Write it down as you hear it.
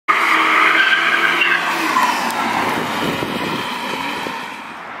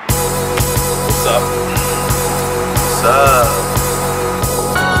up? What's up?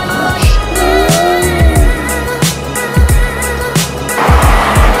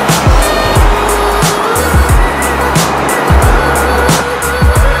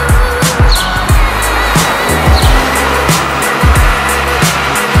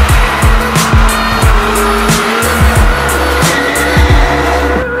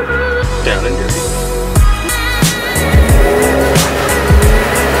 Down and dirty.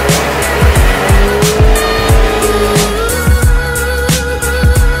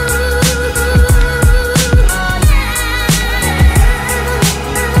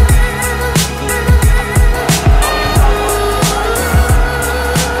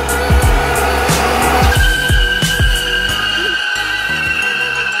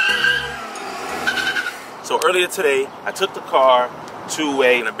 So earlier today, I took the car to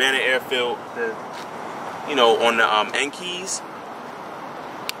an abandoned airfield, you know, on the end keys.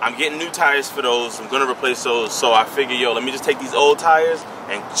 I'm getting new tires for those. I'm gonna replace those. So I figure, yo, let me just take these old tires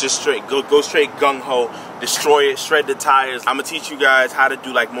and just go straight gung-ho, destroy it, shred the tires. I'm gonna teach you guys how to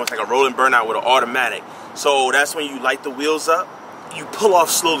do like more like a rolling burnout with an automatic. So that's when you light the wheels up. You pull off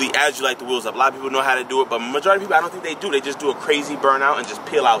slowly as you light the wheels up. A lot of people know how to do it, but majority of people, I don't think they do. They just do a crazy burnout and just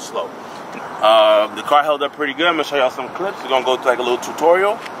peel out slow. The car held up pretty good. I'm gonna show y'all some clips. We're gonna go through like a little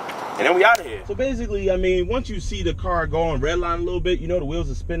tutorial, and then we out of here. So basically, I mean, once you see the car go on red line a little bit, you know the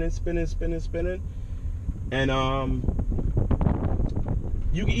wheels are spinning, and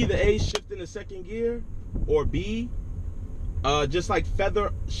you can either A, shift into second gear, or B, just like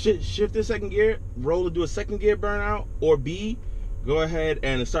feather, shift to second gear, roll to do a second gear burnout, or B, go ahead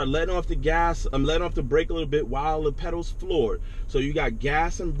and start letting off the gas. I'm letting off the brake a little bit while the pedal's floored. So you got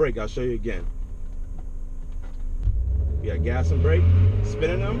gas and brake. I'll show you again. You got gas and brake.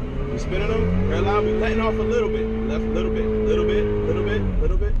 Spinning them. We're spinning them. Red line. We're letting off a little bit. Left, little bit. Little bit. Little bit.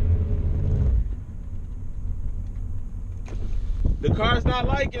 Little bit. The car's not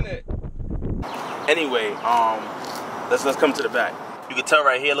liking it. Anyway, let's come to the back. You can tell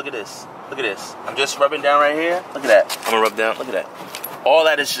right here. Look at this. Look at this. I'm just rubbing down right here. Look at that. I'm gonna rub down. Look at that. All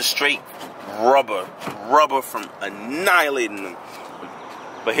that is just straight rubber from annihilating them.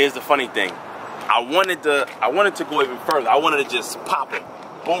 But here's the funny thing. I wanted to go even further. I wanted to just pop it,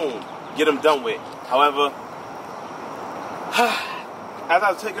 boom, get them done with. However, as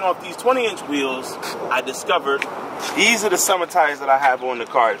I was taking off these 20-inch wheels, I discovered these are the summer tires that I have on the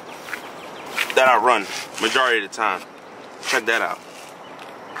car that I run majority of the time. Check that out.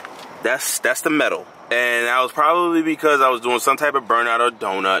 That's the metal. And that was probably because I was doing some type of burnout or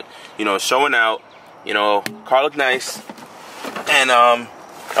donut, you know, showing out, you know, car looked nice. And I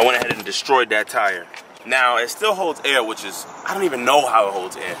went ahead and destroyed that tire. Now, it still holds air, which is, I don't even know how it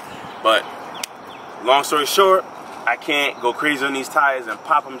holds air. But long story short, I can't go crazy on these tires and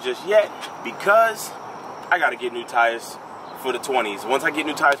pop them just yet because I gotta get new tires for the 20s. Once I get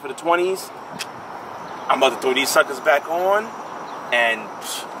new tires for the 20s, I'm about to throw these suckers back on and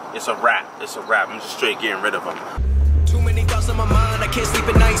it's a wrap. It's a wrap. I'm just straight getting rid of them. Too many thoughts on my mind, I can't sleep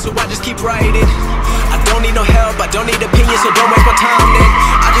at night, so I just keep writing. I don't need no help, I don't need opinions, so don't waste my time then.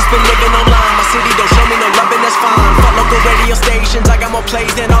 I just been living online, my city don't show me no love and that's fine. Fuck local radio stations, I got more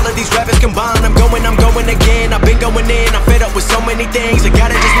plays than all of these rappers combined. I'm going again, I've been going in, I'm fed up with so many things. I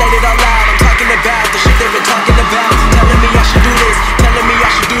gotta just let it all out, I'm talking about the shit they've been talking about. Telling me I should do this, telling me I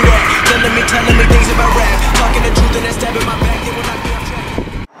should do that. Telling me things about rap, talking the truth and then stabbing my back, they will not be on track.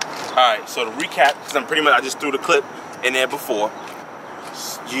 Alright, so to recap, because I just threw the clip in there before.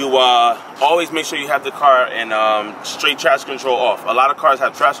 You always make sure you have the car in straight traction control off. A lot of cars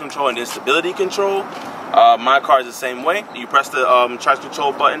have traction control and then stability control. My car is the same way. You press the traction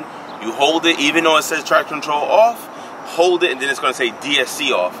control button, you hold it, even though it says traction control off, hold it, and then it's going to say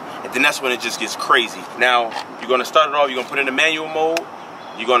DSC off. And then that's when it just gets crazy. Now, you're going to start it off, you're going to put it in the manual mode,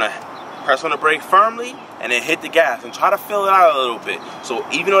 you're going to press on the brake firmly, and then hit the gas and try to fill it out a little bit. So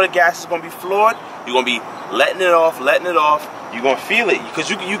even though the gas is going to be floored, you're going to be letting it off. You're going to feel it because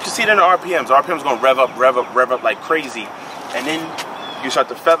you can see it in the RPMs. The RPMs going to rev up like crazy. And then you start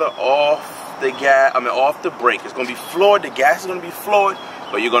to feather off the gas, off the brake. It's going to be floored. The gas is going to be floored,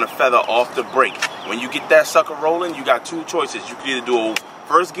 but you're going to feather off the brake. When you get that sucker rolling, you got two choices. You can either do a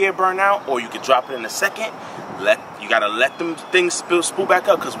first gear burnout or you can drop it in a second. You got to let them things spool back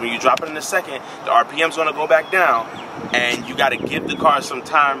up because when you drop it in a second, the RPM's going to go back down. And you got to give the car some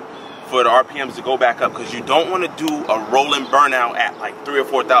time for the RPMs to go back up because you don't want to do a rolling burnout at like 3,000 or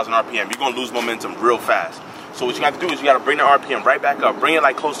 4,000 RPM. You're going to lose momentum real fast. So what you got to do is you got to bring the RPM right back up. Bring it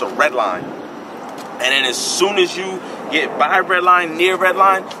like close to red line. And then as soon as you get by red line, near red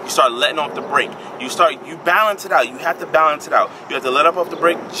line, you start letting off the brake. You balance it out. You have to balance it out. You have to let off the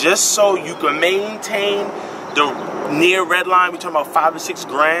brake just so you can maintain the near red line. We're talking about 5 to 6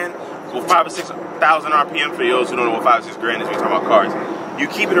 grand. Well, 5 or 6,000 RPM for those who don't know what 5 or 6 grand is. We're talking about cars. You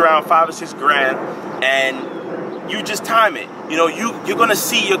keep it around 5 or 6 grand, and you just time it. You know, you're gonna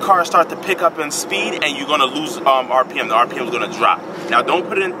see your car start to pick up in speed, and you're gonna lose RPM. The RPM is gonna drop. Now, don't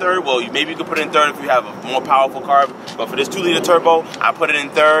put it in third. Well, maybe you can put it in third if you have a more powerful car. But for this 2-liter turbo, I put it in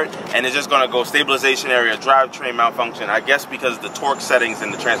third, and it's just gonna go stabilization area, drivetrain malfunction. I guess because the torque settings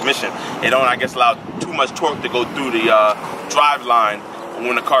in the transmission, it don't, I guess, allow too much torque to go through the drive line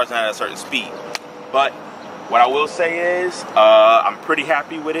when the car's not at a certain speed. But what I will say is, I'm pretty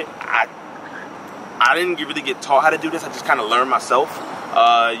happy with it. I didn't really get taught how to do this. I just kind of learned myself.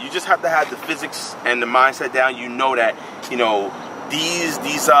 You just have to have the physics and the mindset down. You know that, you know, these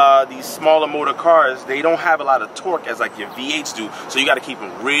smaller motor cars, they don't have a lot of torque as like your V8s do. So you got to keep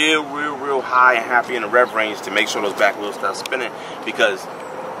them real high and happy in the rev range to make sure those back wheels start spinning. Because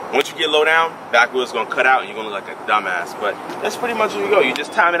once you get low down, back wheel's gonna cut out and you're gonna look like a dumbass. But that's pretty much where you go. You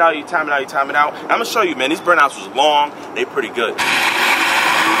just time it out, you time it out, you time it out. And I'm gonna show you, man, these burnouts was long, they pretty good.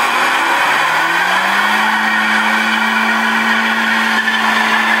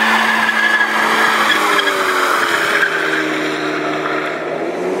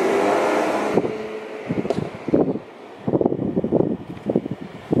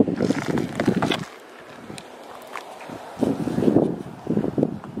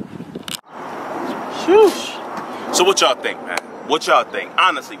 So what y'all think, man? What y'all think?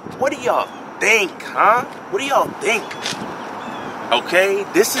 Honestly, what do y'all think, huh? What do y'all think? Okay,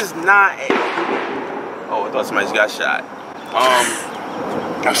 this is not a... Oh, I thought somebody just got shot.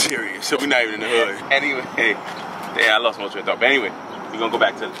 I'm serious, so we're not even in the hood. Anyway, yeah, I lost my train of thought. But anyway, we're gonna go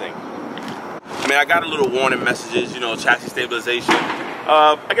back to the thing. I mean, I got a little warning messages, you know, chassis stabilization.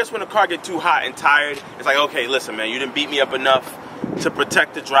 I guess when the car get too hot and tired, it's like, okay, listen, man, you didn't beat me up enough to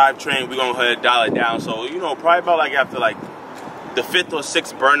protect the drivetrain. We're gonna go ahead and dial it down. So, you know, probably about like after like the 5th or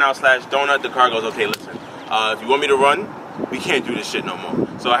 6th burnout / donut, the car goes, okay, listen, if you want me to run, we can't do this shit no more.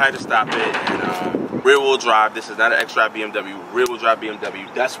 So I had to stop it, and rear wheel drive. This is not an extra BMW, rear wheel drive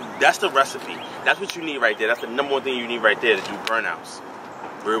BMW. That's the recipe. That's what you need right there. That's the #1 thing you need right there to do burnouts.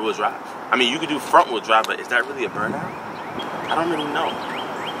 Rear wheel drive. I mean, you could do front wheel drive, but is that really a burnout? I don't really know.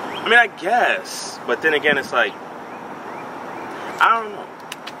 I mean, I guess, but then again, it's like, I don't know.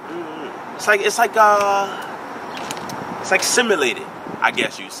 It's like simulated, I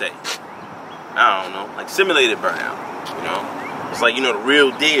guess you'd say. I don't know, like simulated burnout. You know, it's like, you know, the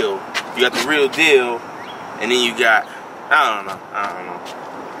real deal. You got the real deal, and then you got, I don't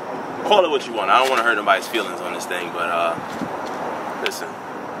know. Call it what you want. I don't want to hurt nobody's feelings on this thing, but listen,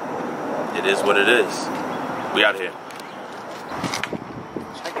 it is what it is. We out here.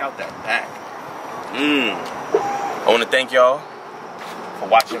 Check out that back. I want to thank y'all for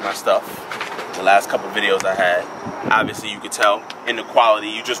watching my stuff. The last couple videos I had, obviously you could tell in the quality.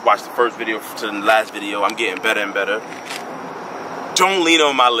 You just watched the first video to the last video. I'm getting better and better. Don't lean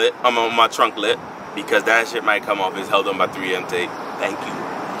on my lip, on my trunk lip, because that shit might come off. It's held on by 3M tape. Thank you.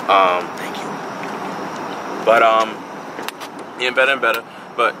 Thank you. But getting better and better.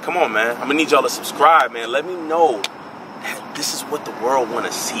 But come on, man. I'm gonna need y'all to subscribe, man. Let me know that this is what the world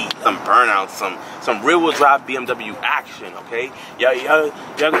wanna see. Some burnouts, some rear wheel drive BMW action, okay? Y'all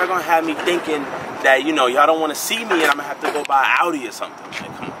gonna have me thinking that, you know, y'all don't wanna see me and I'm gonna have to go buy an Audi or something.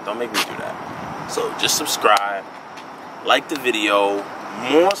 Like, come on, don't make me do that. So just subscribe, like the video.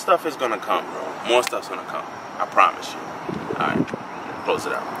 More stuff is gonna come, bro. More stuff's gonna come. I promise you. Alright, close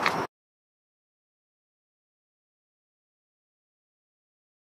it out.